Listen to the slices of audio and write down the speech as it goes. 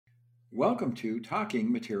Welcome to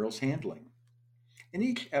Talking Materials Handling. In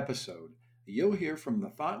each episode, you'll hear from the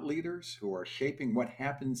thought leaders who are shaping what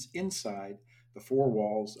happens inside the four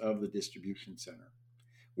walls of the distribution center.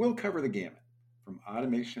 We'll cover the gamut, from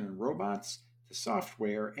automation and robots to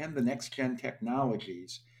software and the next gen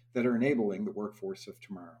technologies that are enabling the workforce of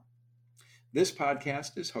tomorrow. This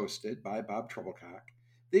podcast is hosted by Bob Trebilcock,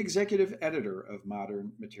 the executive editor of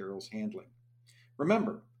Modern Materials Handling.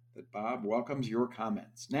 Remember that Bob welcomes your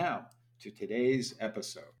comments. Now, to today's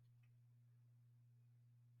episode.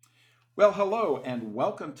 Well, hello, and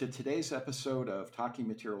welcome to today's episode of Talking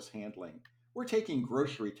Materials Handling. We're taking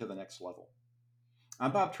grocery to the next level.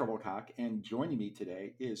 I'm Bob Trebilcock, and joining me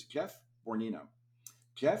today is Jeff Bornino.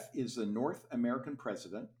 Jeff is the North American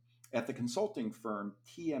president at the consulting firm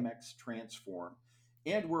TMX Transform,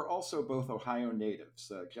 and we're also both Ohio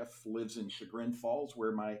natives. Jeff lives in Chagrin Falls,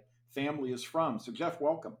 where my family is from. So, Jeff,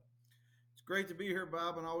 welcome. It's great to be here,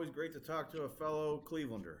 Bob, and always great to talk to a fellow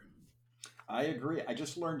Clevelander. I agree. I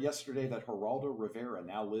just learned yesterday that Geraldo Rivera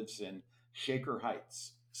now lives in Shaker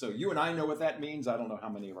Heights. So you and I know what that means. I don't know how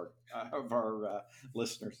many of our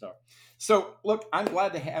listeners know. So look, I'm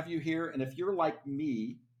glad to have you here. And if you're like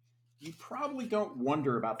me, you probably don't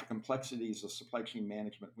wonder about the complexities of supply chain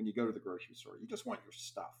management when you go to the grocery store. You just want your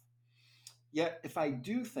stuff. Yet, if I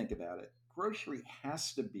do think about it, grocery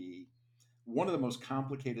has to be one of the most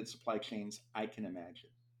complicated supply chains I can imagine.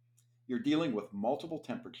 You're dealing with multiple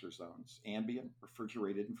temperature zones, ambient,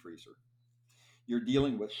 refrigerated, and freezer. You're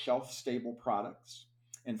dealing with shelf stable products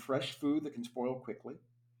and fresh food that can spoil quickly.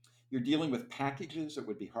 You're dealing with packages that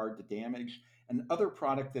would be hard to damage and other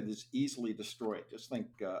product that is easily destroyed. Just think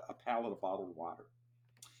a pallet of bottled water.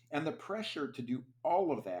 And the pressure to do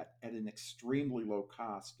all of that at an extremely low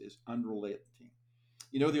cost is unrelenting.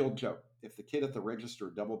 You know the old joke, if the kid at the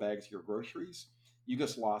register double bags your groceries, you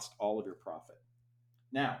just lost all of your profit.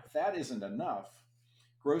 Now, if that isn't enough,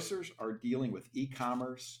 grocers are dealing with e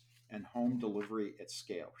commerce and home delivery at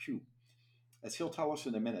scale. Phew. As he'll tell us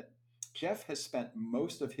in a minute, Jeff has spent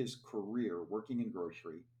most of his career working in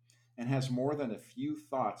grocery and has more than a few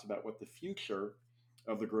thoughts about what the future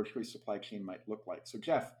of the grocery supply chain might look like. So,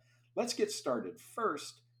 Jeff, let's get started.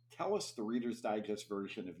 First, tell us the Reader's Digest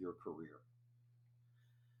version of your career.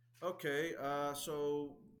 Okay,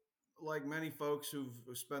 like many folks who've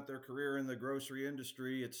spent their career in the grocery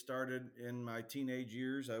industry, it started in my teenage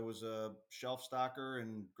years. I was a shelf stocker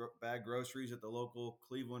and bag groceries at the local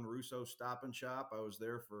Cleveland Russo Stop and Shop. I was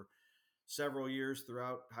there for several years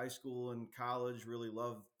throughout high school and college. Really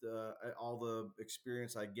loved all the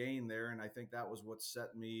experience I gained there, and I think that was what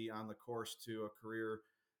set me on the course to a career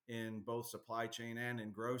in both supply chain and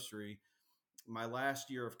in grocery. My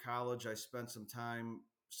last year of college, I spent some time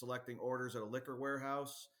selecting orders at a liquor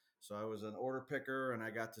warehouse. So I was an order picker and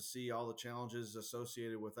I got to see all the challenges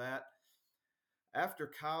associated with that. After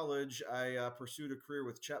college, I pursued a career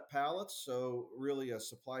with Chet Pallets. So, really, a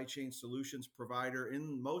supply chain solutions provider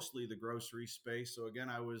in mostly the grocery space. So, again,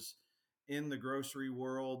 I was in the grocery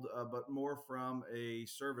world, but more from a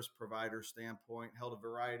service provider standpoint, held a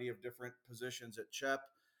variety of different positions at Chet.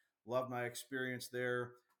 Loved my experience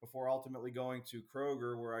there before ultimately going to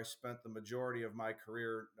Kroger, where I spent the majority of my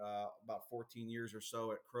career, about 14 years or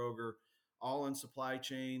so at Kroger, all in supply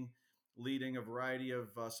chain, leading a variety of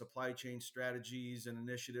supply chain strategies and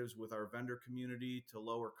initiatives with our vendor community to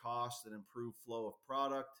lower costs and improve flow of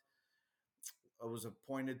product. I was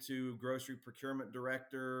appointed to grocery procurement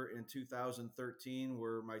director in 2013,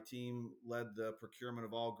 where my team led the procurement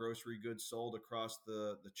of all grocery goods sold across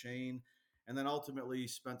the chain. And then ultimately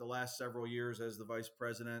spent the last several years as the vice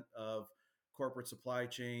president of corporate supply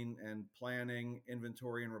chain and planning,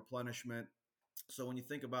 inventory, and replenishment. So when you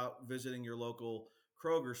think about visiting your local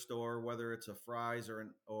Kroger store, whether it's a Fry's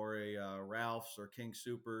or a Ralph's or King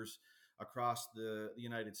Soopers across the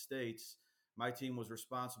United States, my team was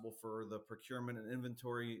responsible for the procurement and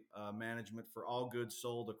inventory management for all goods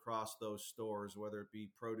sold across those stores, whether it be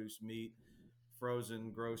produce, meat, frozen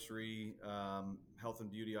grocery, health and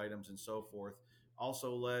beauty items, and so forth.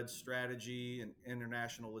 Also led strategy and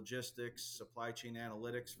international logistics, supply chain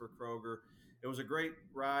analytics for Kroger. It was a great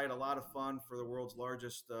ride, a lot of fun for the world's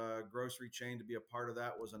largest grocery chain. To be a part of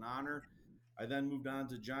that was an honor. I then moved on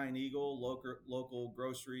to Giant Eagle, local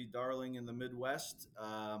grocery darling in the Midwest,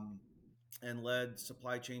 and led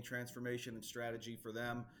supply chain transformation and strategy for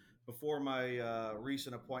them before my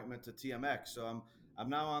recent appointment to TMX. So I'm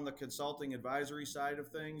now on the consulting advisory side of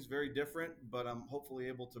things, very different, but I'm hopefully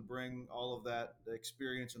able to bring all of that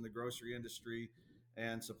experience in the grocery industry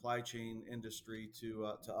and supply chain industry to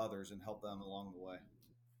others and help them along the way.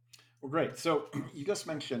 Well, great. So you just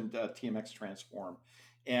mentioned TMX Transform.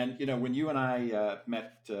 And when you and I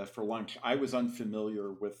met for lunch, I was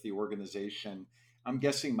unfamiliar with the organization. I'm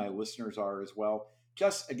guessing my listeners are as well.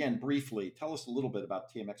 Just again, briefly, tell us a little bit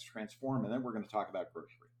about TMX Transform, and then we're going to talk about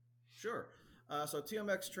grocery. Sure. So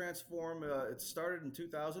TMX Transform, it started in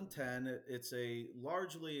 2010. It's a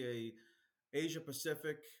largely a Asia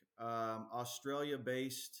Pacific, Australia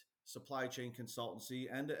based supply chain consultancy,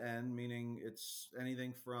 end to end, meaning it's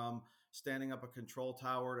anything from standing up a control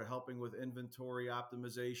tower to helping with inventory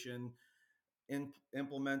optimization,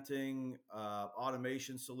 implementing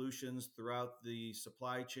automation solutions throughout the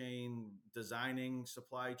supply chain, designing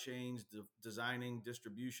supply chains, designing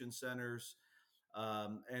distribution centers,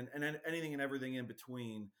 and anything and everything in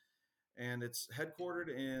between. And it's headquartered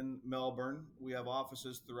in Melbourne. We have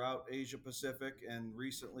offices throughout Asia Pacific and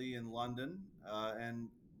recently in London. And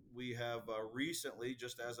we have recently,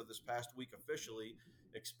 just as of this past week, officially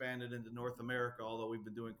expanded into North America, although we've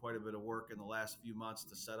been doing quite a bit of work in the last few months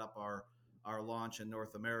to set up our launch in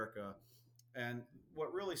North America. And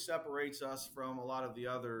what really separates us from a lot of the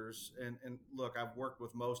others, and look, I've worked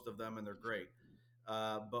with most of them and they're great.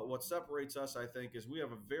 But what separates us, I think, is we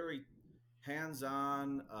have a very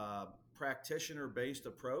hands-on, practitioner-based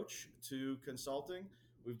approach to consulting.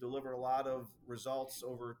 We've delivered a lot of results,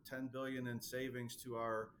 over 10 billion in savings to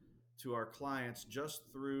our clients just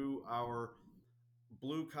through our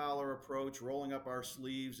blue collar approach, rolling up our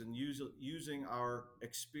sleeves and using our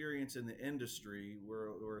experience in the industry.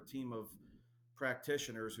 We're a team of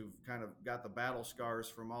practitioners who've kind of got the battle scars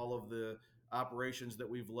from all of the operations that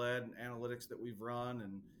we've led and analytics that we've run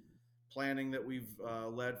and planning that we've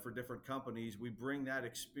led for different companies. We bring that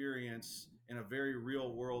experience in a very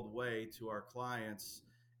real world way to our clients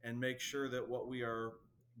and make sure that what we are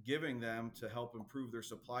giving them to help improve their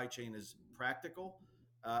supply chain is practical,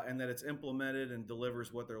 and that it's implemented and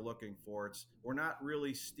delivers what they're looking for. We're not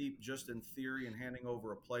really steeped just in theory and handing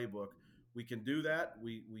over a playbook. We can do that.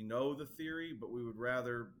 We know the theory, but we would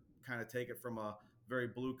rather kind of take it from a very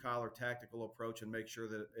blue collar tactical approach and make sure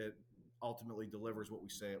that it ultimately delivers what we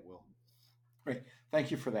say it will. Great.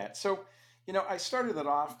 Thank you for that. So, I started it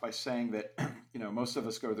off by saying that, most of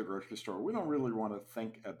us go to the grocery store. We don't really want to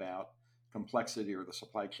think about complexity or the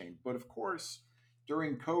supply chain. But of course,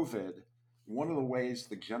 during COVID, one of the ways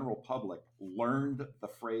the general public learned the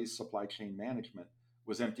phrase supply chain management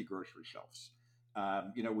was empty grocery shelves.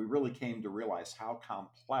 We really came to realize how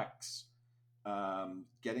complex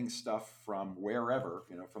getting stuff from wherever,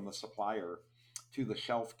 from the supplier to the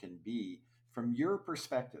shelf can be. From your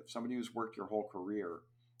perspective, somebody who's worked your whole career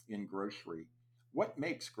in grocery, what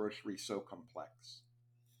makes grocery so complex?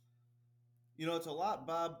 It's a lot,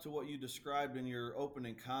 Bob, to what you described in your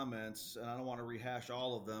opening comments, and I don't want to rehash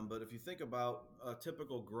all of them, but if you think about a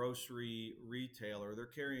typical grocery retailer, they're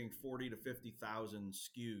carrying 40 to 50,000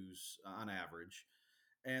 SKUs on average,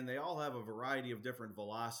 and they all have a variety of different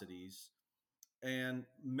velocities, and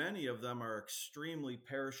many of them are extremely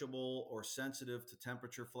perishable or sensitive to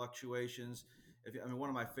temperature fluctuations. One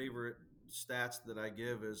of my favorite stats that I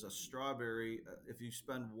give is a strawberry. If you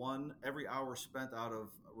spend every hour spent out of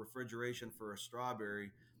refrigeration for a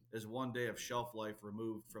strawberry is 1 day of shelf life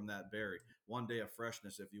removed from that berry, 1 day of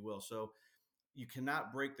freshness, if you will. So you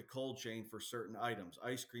cannot break the cold chain for certain items.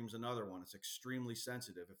 Ice cream's another one. It's extremely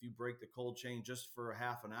sensitive. If you break the cold chain just for a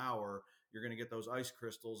half an hour, you're going to get those ice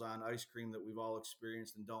crystals on ice cream that we've all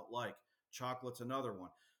experienced and don't like. Chocolate's another one.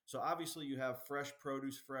 So obviously you have fresh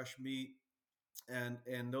produce, fresh meat,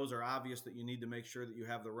 and those are obvious that you need to make sure that you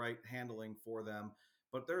have the right handling for them.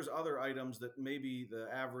 But there's other items that maybe the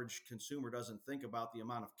average consumer doesn't think about, the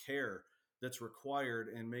amount of care that's required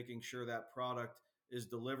in making sure that product is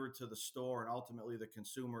delivered to the store and ultimately the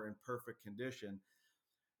consumer in perfect condition.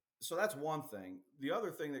 So that's one thing. The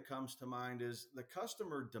other thing that comes to mind is the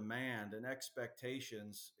customer demand and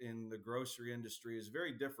expectations in the grocery industry is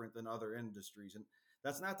very different than other industries. And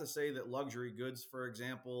that's not to say that luxury goods, for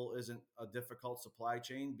example, isn't a difficult supply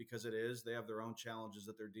chain, because it is. They have their own challenges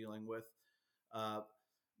that they're dealing with. Uh,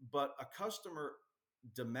 but a customer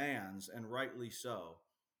demands, and rightly so,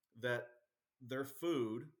 that their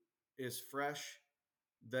food is fresh,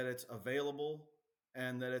 that it's available,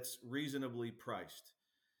 and that it's reasonably priced.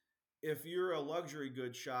 If you're a luxury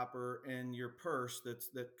goods shopper and your purse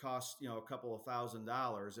that costs a couple of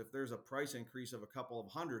 $1,000, if there's a price increase of a couple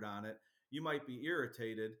of hundred on it, you might be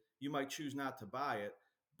irritated. You might choose not to buy it.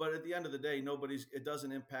 But at the end of the day, it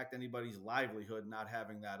doesn't impact anybody's livelihood not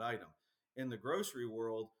having that item. In the grocery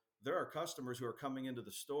world, there are customers who are coming into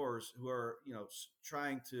the stores who are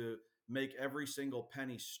trying to make every single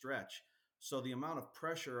penny stretch. So the amount of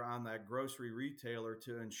pressure on that grocery retailer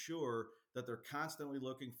to ensure that they're constantly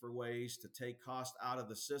looking for ways to take cost out of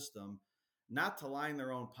the system, not to line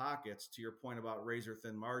their own pockets, to your point about razor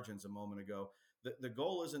thin margins a moment ago. The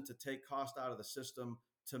goal isn't to take cost out of the system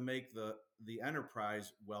to make the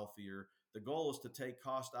enterprise wealthier. The goal is to take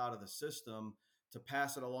cost out of the system to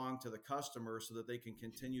pass it along to the customer so that they can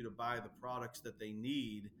continue to buy the products that they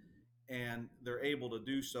need, and they're able to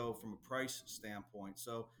do so from a price standpoint.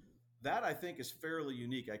 So that I think is fairly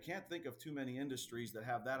unique. I can't think of too many industries that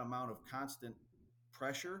have that amount of constant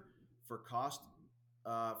pressure for cost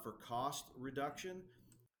reduction,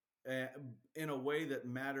 uh, in a way that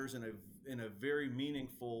matters in a very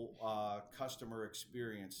meaningful customer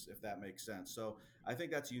experience, if that makes sense. So I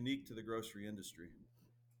think that's unique to the grocery industry.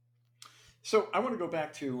 So I want to go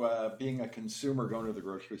back to being a consumer going to the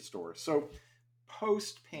grocery store. So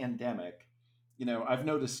post pandemic, I've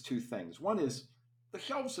noticed two things. One is the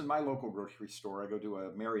shelves in my local grocery store. I go to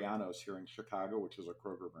a Mariano's here in Chicago, which is a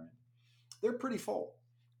Kroger brand. They're pretty full.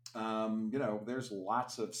 There's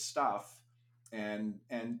lots of stuff, and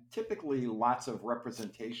typically lots of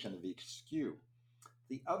representation of each SKU.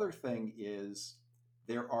 The other thing is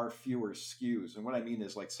there are fewer SKUs. And what I mean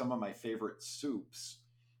is, like, some of my favorite soups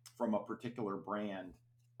from a particular brand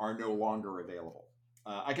are no longer available.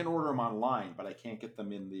 I can order them online, but I can't get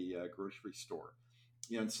them in the grocery store.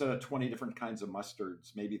 Instead of 20 different kinds of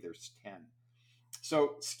mustards, maybe there's 10.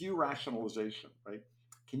 So, SKU rationalization, right?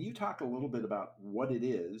 Can you talk a little bit about what it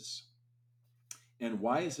is and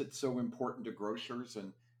why is it so important to grocers,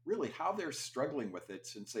 and really how they're struggling with it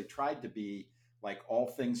since they tried to be like all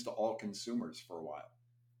things to all consumers for a while?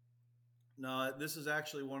 No, this is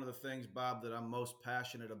actually one of the things, Bob, that I'm most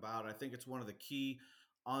passionate about. I think it's one of the key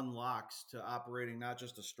unlocks to operating not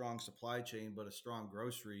just a strong supply chain, but a strong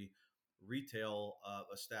grocery retail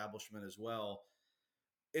establishment as well.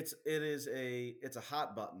 It's a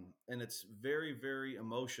hot button, and it's very, very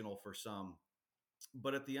emotional for some.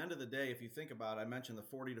 But at the end of the day, if you think about it, I mentioned the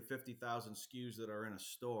 40 to 50,000 SKUs that are in a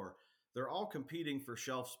store. They're all competing for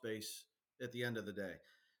shelf space at the end of the day.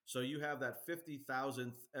 So you have that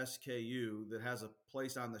 50,000th SKU that has a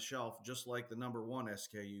place on the shelf just like the number one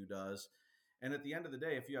SKU does. And at the end of the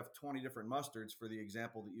day, if you have 20 different mustards, for the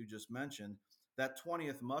example that you just mentioned, that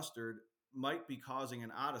 20th mustard might be causing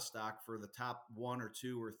an out of stock for the top one or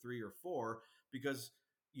two or three or four, because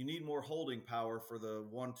you need more holding power for the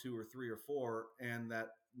one, two, or three, or four, and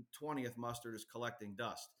that 20th mustard is collecting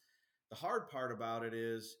dust. The hard part about it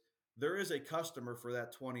is there is a customer for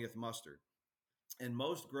that 20th mustard, and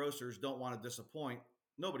most grocers don't want to disappoint.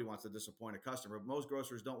 Nobody wants to disappoint a customer. Most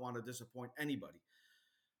grocers don't want to disappoint anybody.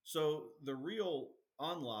 So the real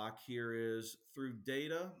unlock here is through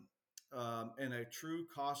data, and a true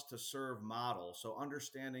cost to serve model. So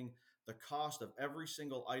understanding the cost of every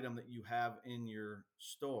single item that you have in your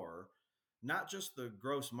store, not just the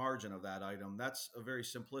gross margin of that item. That's a very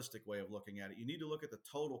simplistic way of looking at it. You need to look at the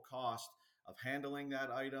total cost of handling that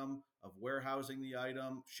item, of warehousing the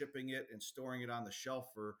item, shipping it, and storing it on the shelf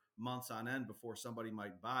for months on end before somebody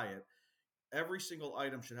might buy it. Every single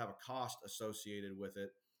item should have a cost associated with it,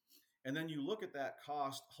 and then you look at that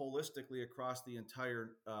cost holistically across the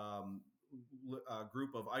entire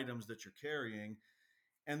group of items that you're carrying.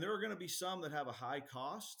 And there are going to be some that have a high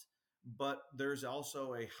cost, but there's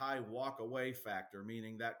also a high walk away factor,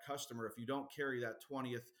 meaning that customer, if you don't carry that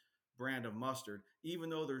 20th brand of mustard,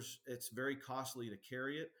 even though it's very costly to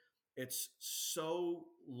carry it, it's so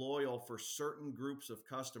loyal for certain groups of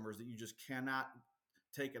customers that you just cannot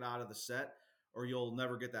take it out of the set, or you'll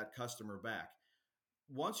never get that customer back.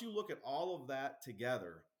 Once you look at all of that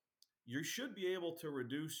together, you should be able to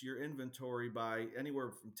reduce your inventory by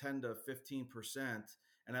anywhere from 10 to 15%.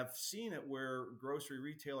 And I've seen it where grocery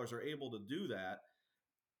retailers are able to do that.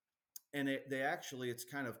 And they actually, it's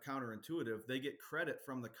kind of counterintuitive. They get credit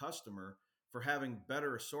from the customer for having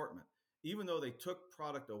better assortment. Even though they took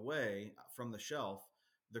product away from the shelf,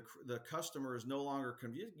 the customer is no longer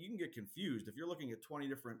confused. You can get confused. If you're looking at 20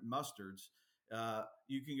 different mustards,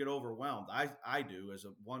 you can get overwhelmed. I do, as a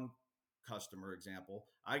one customer example.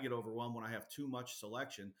 I get overwhelmed when I have too much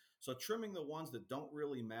selection. So trimming the ones that don't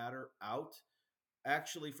really matter out,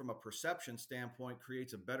 actually, from a perception standpoint,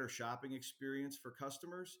 creates a better shopping experience for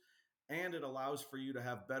customers. And it allows for you to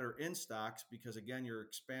have better in stocks because, again, you're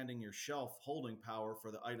expanding your shelf holding power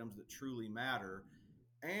for the items that truly matter.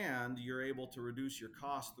 And you're able to reduce your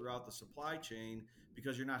costs throughout the supply chain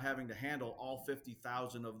because you're not having to handle all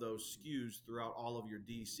 50,000 of those SKUs throughout all of your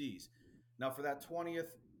DCs. Now, for that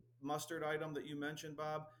 20th mustard item that you mentioned,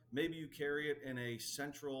 Bob, maybe you carry it in a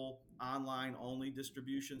central online only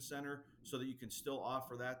distribution center so that you can still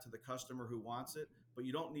offer that to the customer who wants it, but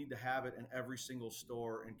you don't need to have it in every single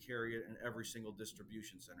store and carry it in every single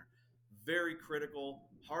distribution center. Very critical,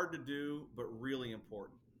 hard to do, but really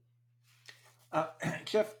important. Uh,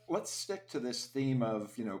 Jeff, let's stick to this theme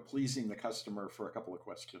of pleasing the customer for a couple of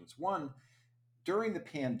questions. One, during the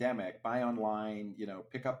pandemic, buy online,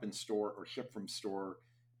 pick up in store or ship from store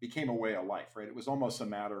became a way of life, right? It was almost a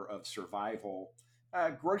matter of survival.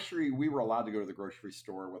 Grocery, we were allowed to go to the grocery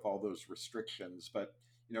store with all those restrictions, but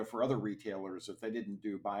for other retailers, if they didn't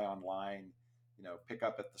do buy online, pick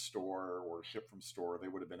up at the store or ship from store, they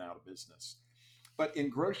would have been out of business. But in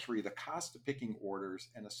grocery, the cost of picking orders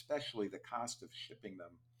and especially the cost of shipping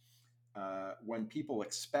them, when people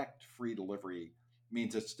expect free delivery,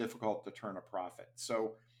 means it's difficult to turn a profit.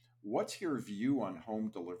 So, what's your view on home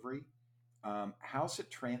delivery? How's it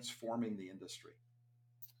transforming the industry?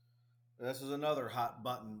 This is another hot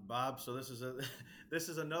button, Bob. So this is a this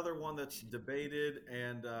is another one that's debated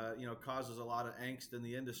and causes a lot of angst in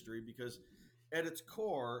the industry because at its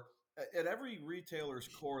core, at every retailer's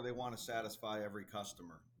core, they want to satisfy every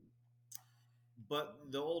customer. But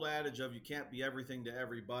the old adage of you can't be everything to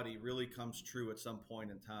everybody really comes true at some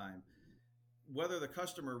point in time. Whether the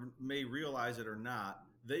customer may realize it or not,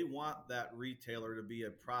 they want that retailer to be a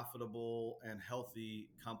profitable and healthy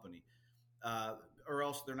company, uh, or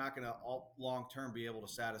else they're not going to long term be able to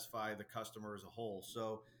satisfy the customer as a whole.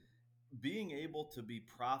 So, being able to be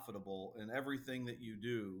profitable in everything that you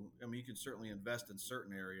do, I mean, you can certainly invest in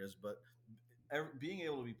certain areas, but being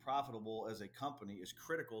able to be profitable as a company is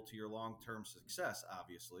critical to your long term success,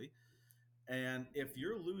 obviously. And if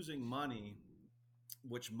you're losing money,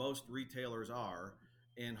 which most retailers are,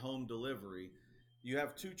 in home delivery, you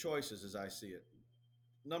have two choices as I see it.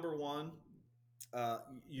 Number one,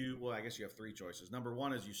 well, I guess you have three choices. Number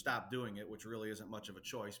one is you stop doing it, which really isn't much of a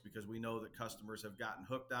choice because we know that customers have gotten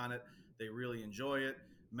hooked on it. They really enjoy it.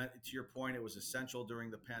 To your point, it was essential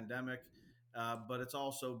during the pandemic, but it's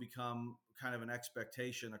also become kind of an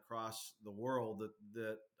expectation across the world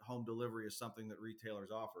that home delivery is something that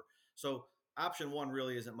retailers offer. So option one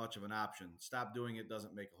really isn't much of an option. Stop doing it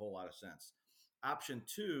doesn't make a whole lot of sense. Option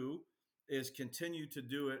two is continue to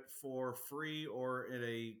do it for free or in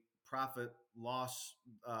a profit loss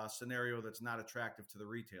scenario that's not attractive to the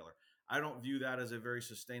retailer. I don't view that as a very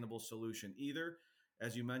sustainable solution either.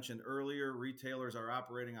 As you mentioned earlier, retailers are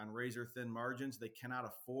operating on razor thin margins. They cannot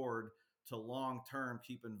afford to long term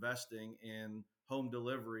keep investing in home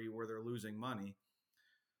delivery where they're losing money.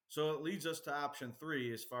 So it leads us to option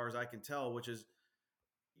three, as far as I can tell, which is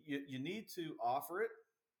you need to offer it,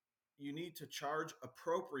 you need to charge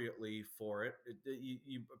appropriately for it.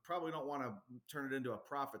 You probably don't want to turn it into a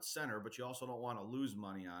profit center, but you also don't want to lose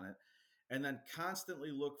money on it. And then constantly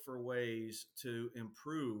look for ways to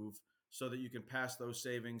improve so that you can pass those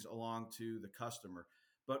savings along to the customer.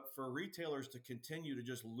 But for retailers to continue to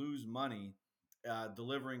just lose money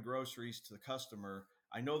delivering groceries to the customer,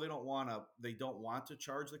 I know they don't want to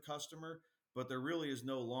charge the customer, but there really is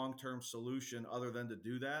no long-term solution other than to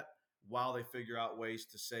do that while they figure out ways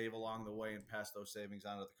to save along the way and pass those savings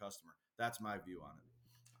on to the customer. That's my view on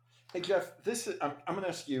it. Hey, Jeff, I'm going to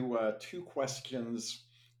ask you two questions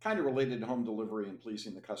kind of related to home delivery and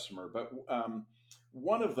pleasing the customer. But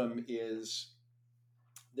one of them is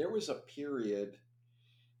there was a period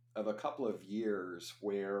of a couple of years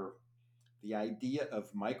where the idea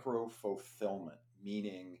of micro fulfillment,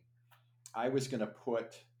 meaning I was going to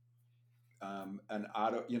put an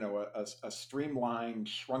auto, a streamlined,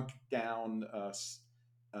 shrunk down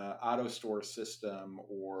auto store system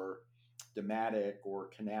or Dematic or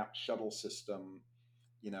Canap shuttle system,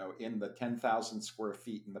 in the 10,000 square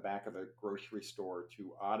feet in the back of a grocery store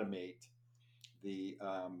to automate the,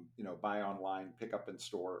 buy online, pick up in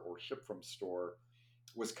store, or ship from store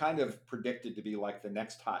was kind of predicted to be like the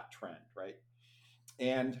next hot trend, right?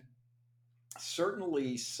 And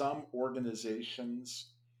certainly some organizations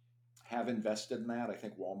have invested in that. I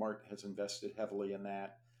think Walmart has invested heavily in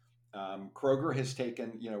that. Kroger has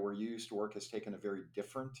taken, where you used to work, has taken a very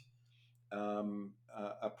different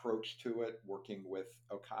approach to it, working with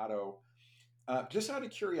Ocado. Just out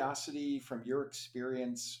of curiosity, from your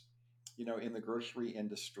experience, in the grocery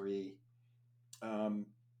industry, um,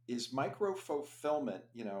 is micro fulfillment,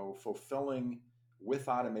 fulfilling with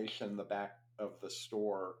automation in the back of the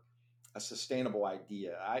store, a sustainable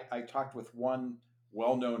idea? I talked with one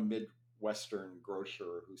well-known Midwestern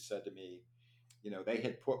grocer who said to me, they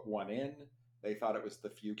had put one in, they thought it was the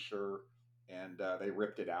future, and they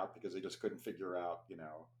ripped it out because they just couldn't figure out,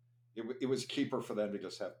 it was cheaper for them to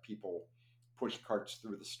just have people push carts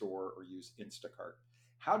through the store or use Instacart.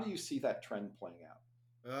 How do you see that trend playing out?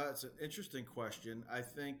 It's an interesting question. I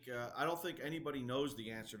don't think anybody knows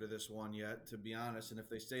the answer to this one yet, to be honest. And if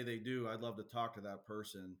they say they do, I'd love to talk to that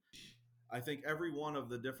person. I think every one of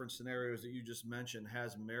the different scenarios that you just mentioned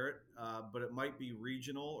has merit, but it might be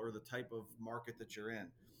regional or the type of market that you're in.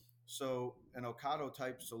 So an Ocado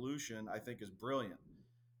type solution, I think, is brilliant.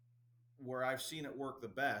 Where I've seen it work the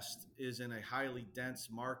best is in a highly dense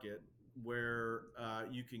market where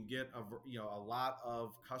you can get a lot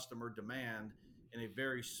of customer demand in a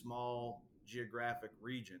very small geographic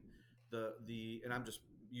region. The and I'm just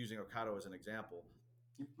using Ocado as an example.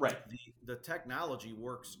 Right. The technology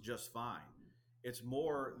works just fine. It's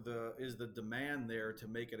more the demand there to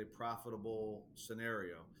make it a profitable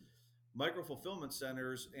scenario. Micro fulfillment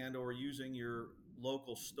centers and or using your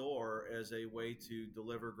local store as a way to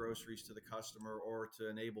deliver groceries to the customer or to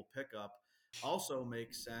enable pickup also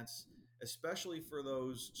makes sense, especially for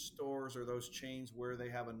those stores or those chains where they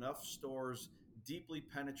have enough stores deeply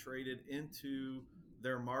penetrated into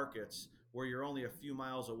their markets where you're only a few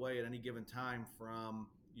miles away at any given time from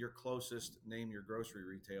your closest, name your grocery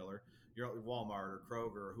retailer, your Walmart or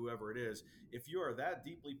Kroger or whoever it is. If you are that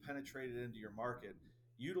deeply penetrated into your market,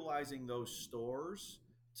 utilizing those stores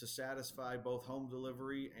to satisfy both home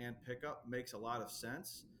delivery and pickup makes a lot of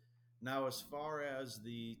sense. Now, as far as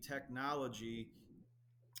the technology,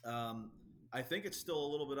 um, I think it's still a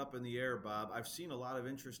little bit up in the air, Bob. I've seen a lot of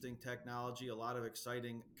interesting technology, a lot of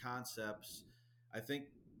exciting concepts. I think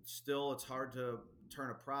still it's hard to turn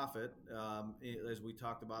a profit. As we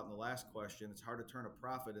talked about in the last question, it's hard to turn a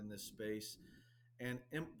profit in this space, and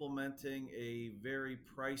implementing a very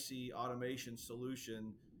pricey automation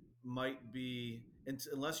solution might be,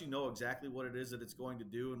 unless you know exactly what it is that it's going to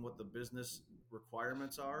do and what the business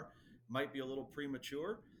requirements are, might be a little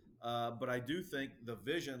premature. But I do think the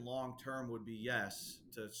vision long term would be yes.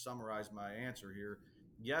 To summarize my answer here,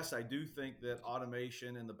 yes, I do think that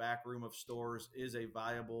automation in the back room of stores is a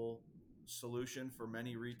viable solution for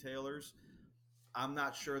many retailers. I'm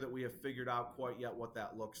not sure that we have figured out quite yet what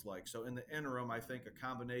that looks like. So in the interim, I think a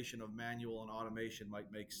combination of manual and automation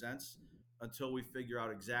might make sense until we figure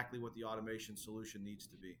out exactly what the automation solution needs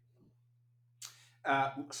to be.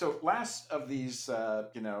 So last of these,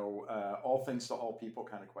 all things to all people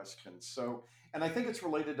kind of questions. So, and I think it's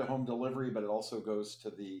related to home delivery, but it also goes to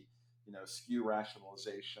the, SKU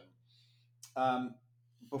rationalization. Um,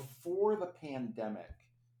 Before the pandemic,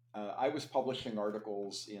 I was publishing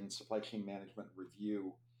articles in Supply Chain Management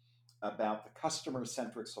Review about the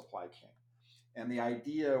customer-centric supply chain. And the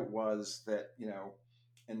idea was that,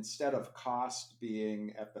 instead of cost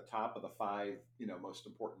being at the top of the five, most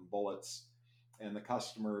important bullets, and the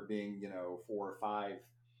customer being, four or five,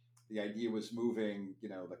 the idea was moving,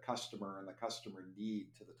 the customer and the customer need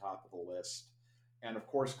to the top of the list. And of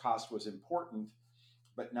course, cost was important,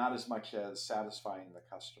 but not as much as satisfying the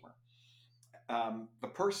customer. The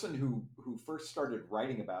person who first started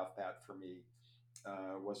writing about that for me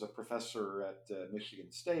was a professor at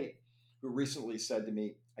Michigan State who recently said to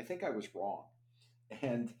me, I think I was wrong.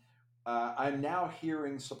 And I'm now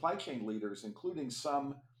hearing supply chain leaders, including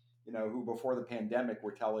some, who before the pandemic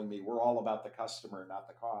were telling me we're all about the customer, not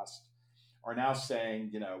the cost, are now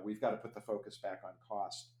saying, we've got to put the focus back on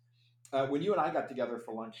cost. When you and I got together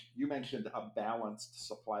for lunch, you mentioned a balanced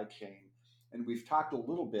supply chain. And we've talked a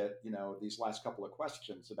little bit, these last couple of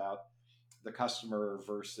questions about the customer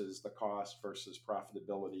versus the cost versus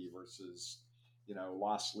profitability versus,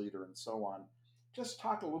 loss leader and so on. Just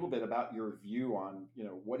talk a little bit about your view on,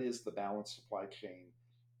 what is the balanced supply chain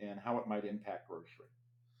and how it might impact grocery.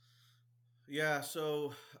 Yeah,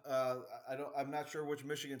 so I'm not sure which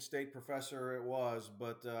Michigan State professor it was,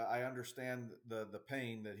 but I understand the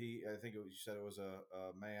pain that he. I think you said it was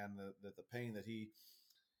a man that the pain that he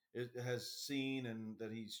has seen and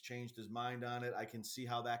that he's changed his mind on it. I can see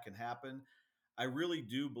how that can happen. I really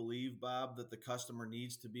do believe, Bob, that the customer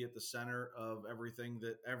needs to be at the center of everything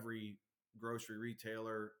that every grocery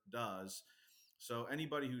retailer does. So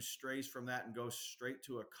anybody who strays from that and goes straight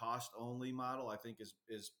to a cost only model, I think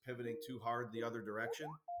is pivoting too hard the other direction.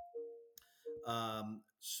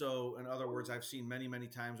 So in other words, I've seen many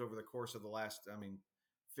times over the course of the last,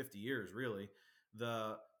 50 years really,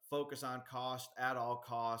 the focus on cost at all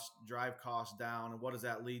costs, drive costs down. And what does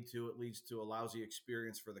that lead to? It leads to a lousy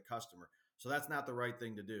experience for the customer. So that's not the right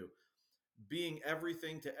thing to do. Being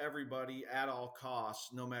everything to everybody at all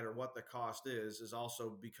costs, no matter what the cost is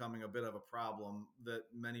also becoming a bit of a problem that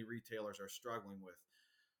many retailers are struggling with.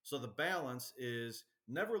 So the balance is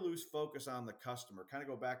never lose focus on the customer. Kind of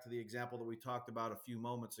go back to the example that we talked about a few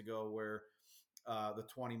moments ago, where the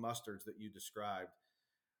 20 mustards that you described.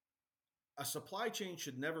 A supply chain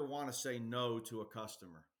should never want to say no to a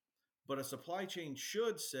customer, but a supply chain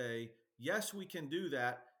should say, yes, we can do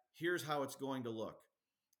that. Here's how it's going to look.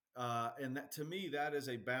 And that, to me, that is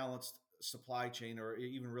a balanced supply chain or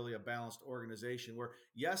even really a balanced organization where,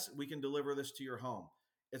 yes, we can deliver this to your home.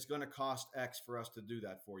 It's going to cost X for us to do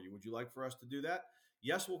that for you. Would you like for us to do that?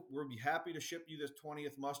 Yes, we'll be happy to ship you this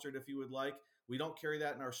 20th mustard if you would like. We don't carry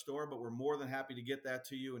that in our store, but we're more than happy to get that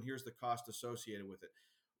to you. And here's the cost associated with it.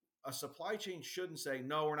 A supply chain shouldn't say,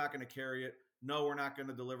 no, we're not going to carry it. No, we're not going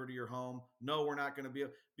to deliver to your home. No, we're not going to be,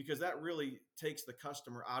 because that really takes the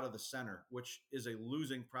customer out of the center, which is a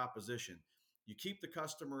losing proposition. You keep the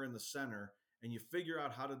customer in the center and you figure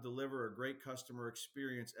out how to deliver a great customer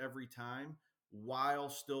experience every time while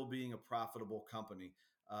still being a profitable company.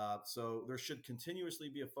 So there should continuously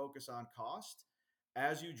be a focus on cost.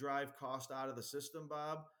 As you drive cost out of the system,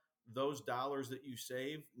 Bob, those dollars that you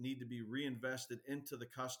save need to be reinvested into the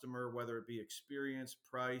customer, whether it be experience,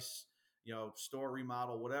 price, store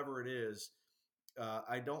remodel, whatever it is.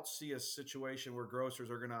 I don't see a situation where grocers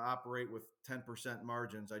are going to operate with 10%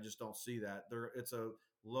 margins. I just don't see that. It's a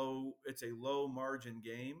low margin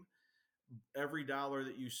game. Every dollar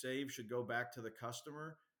that you save should go back to the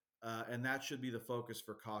customer, and that should be the focus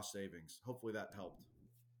for cost savings. Hopefully that helped.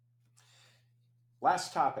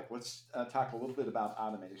 Last topic. Let's talk a little bit about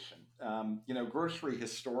automation. Grocery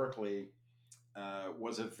historically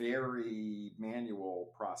was a very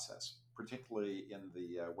manual process, particularly in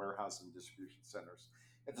the warehouse and distribution centers.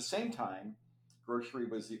 At the same time, grocery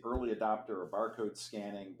was the early adopter of barcode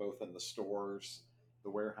scanning, both in the stores,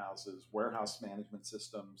 the warehouses, warehouse management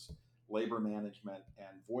systems, labor management,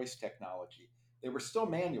 and voice technology. They were still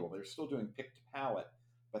manual. They were still doing pick to pallet,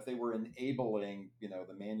 but they were enabling,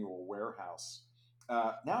 the manual warehouse.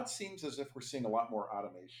 Now it seems as if we're seeing a lot more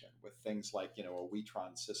automation with things like, a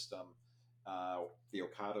Wetron system, the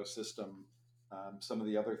Ocado system, some of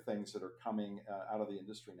the other things that are coming out of the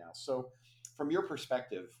industry now. So, from your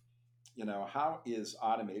perspective, how is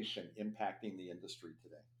automation impacting the industry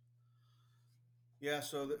today? Yeah,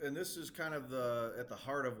 and this is kind of at the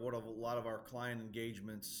heart of what a lot of our client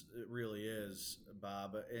engagements really is,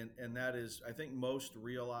 Bob, and that is, I think most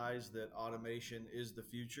realize that automation is the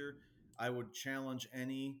future. I would challenge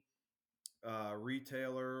any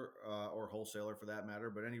retailer or wholesaler for that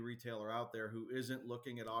matter, but any retailer out there who isn't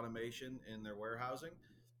looking at automation in their warehousing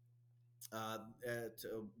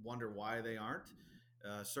to wonder why they aren't.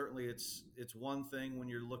 Certainly, it's one thing when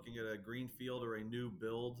you're looking at a greenfield or a new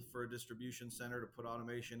build for a distribution center to put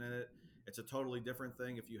automation in it. It's a totally different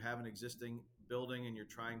thing if you have an existing building and you're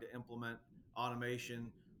trying to implement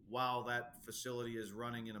automation while that facility is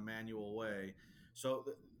running in a manual way. So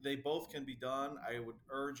they both can be done. I would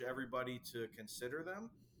urge everybody to consider them.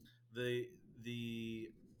 The the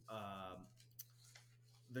um,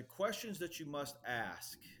 the questions that you must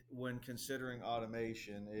ask when considering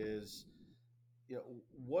automation is,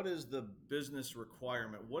 what is the business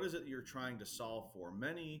requirement? What is it you're trying to solve for?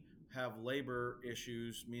 Many have labor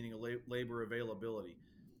issues, meaning labor availability.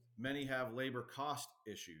 Many have labor cost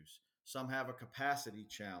issues. Some have a capacity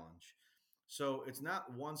challenge. So it's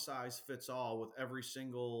not one size fits all with every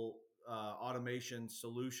single automation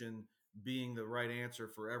solution being the right answer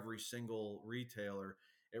for every single retailer.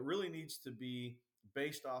 It really needs to be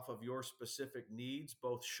based off of your specific needs,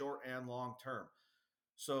 both short and long term.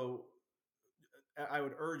 So I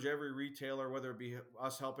would urge every retailer, whether it be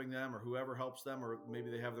us helping them or whoever helps them, or maybe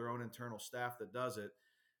they have their own internal staff that does it,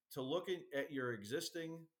 to looking at your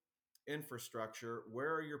existing infrastructure.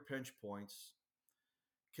 Where are your pinch points?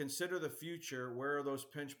 Consider the future. Where are those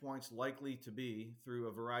pinch points likely to be? Through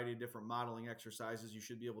a variety of different modeling exercises, you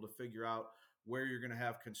should be able to figure out where you're going to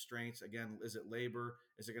have constraints. Again, is it labor?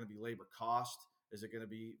 Is it going to be labor cost? Is it going to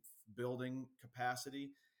be building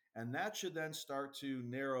capacity? And that should then start to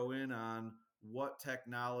narrow in on what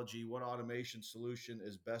technology, what automation solution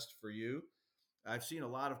is best for you. I've seen a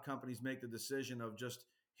lot of companies make the decision of just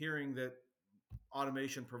hearing that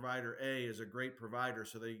automation provider A is a great provider,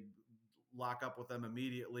 so they lock up with them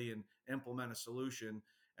immediately and implement a solution.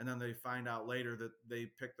 And then they find out later that they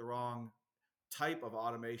picked the wrong type of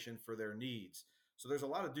automation for their needs. So there's a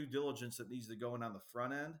lot of due diligence that needs to go in on the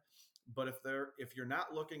front end. But if you're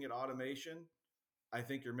not looking at automation, I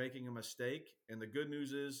think you're making a mistake. And the good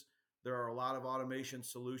news is there are a lot of automation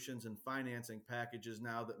solutions and financing packages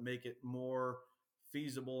now that make it more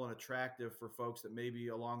feasible and attractive for folks that maybe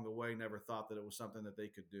along the way never thought that it was something that they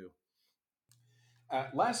could do.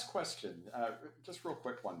 Last question, just real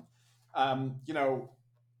quick one.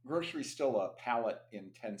 Grocery is still a pallet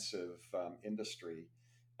intensive industry.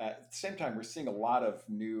 At the same time, we're seeing a lot of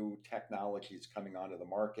new technologies coming onto the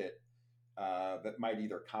market that might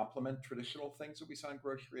either complement traditional things that we saw in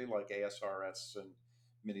grocery, like ASRS and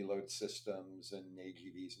mini load systems and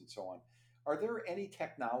AGVs and so on. Are there any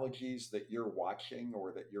technologies that you're watching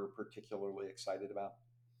or that you're particularly excited about?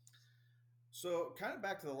 So, kind of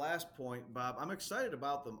back to the last point, Bob, I'm excited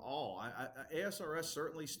about them all. ASRS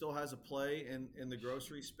certainly still has a play in the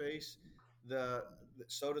grocery space. The, the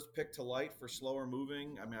sodas pick to light for slower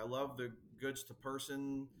moving. I mean, I love the goods to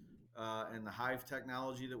person and the Hive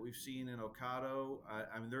technology that we've seen in Ocado.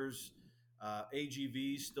 I mean, there's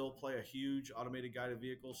AGVs still play a huge automated guided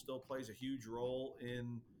vehicle still plays a huge role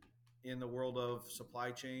in the world of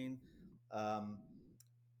supply chain. Um,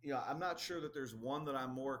 I'm not sure that there's one that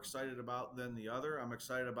I'm more excited about than the other. I'm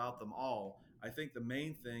excited about them all. I think the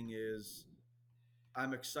main thing is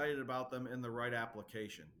I'm excited about them in the right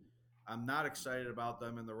application. I'm not excited about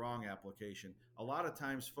them in the wrong application. A lot of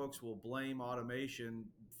times, folks will blame automation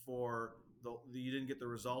for you didn't get the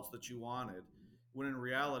results that you wanted, when in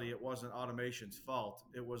reality, it wasn't automation's fault.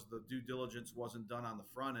 It was the due diligence wasn't done on the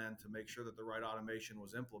front end to make sure that the right automation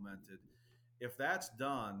was implemented. If that's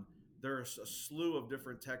done, there's a slew of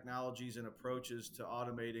different technologies and approaches to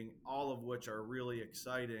automating, all of which are really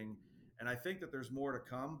exciting. And I think that there's more to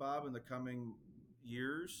come, Bob, in the coming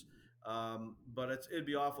years. But it'd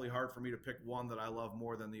be awfully hard for me to pick one that I love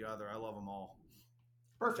more than the other. I love them all,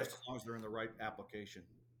 just Perfect. as long as they're in the right application.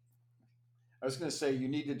 I was going to say you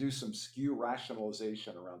need to do some SKU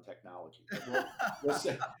rationalization around technology, but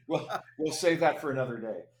we'll save that for another day.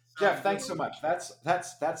 Sounds Jeff, good. thanks so much.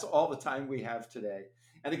 That's all the time we have today.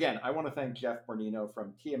 And again, I want to thank Jeff Bornino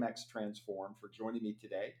from TMX Transform for joining me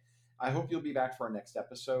today. I hope you'll be back for our next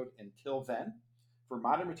episode. Until then, for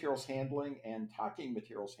Modern Materials Handling and Talking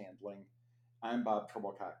Materials Handling, I'm Bob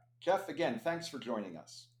Trebilcock. Jeff, again, thanks for joining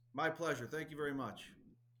us. My pleasure. Thank you very much.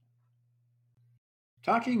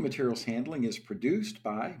 Talking Materials Handling is produced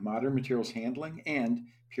by Modern Materials Handling and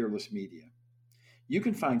Peerless Media. You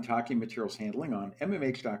can find Talking Materials Handling on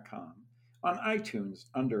mmh.com, on iTunes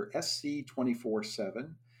under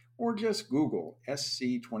SC247, or just Google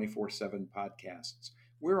SC247 Podcasts.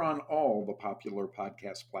 We're on all the popular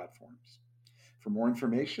podcast platforms. For more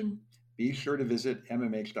information, be sure to visit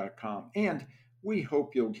mmh.com, and we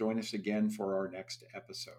hope you'll join us again for our next episode.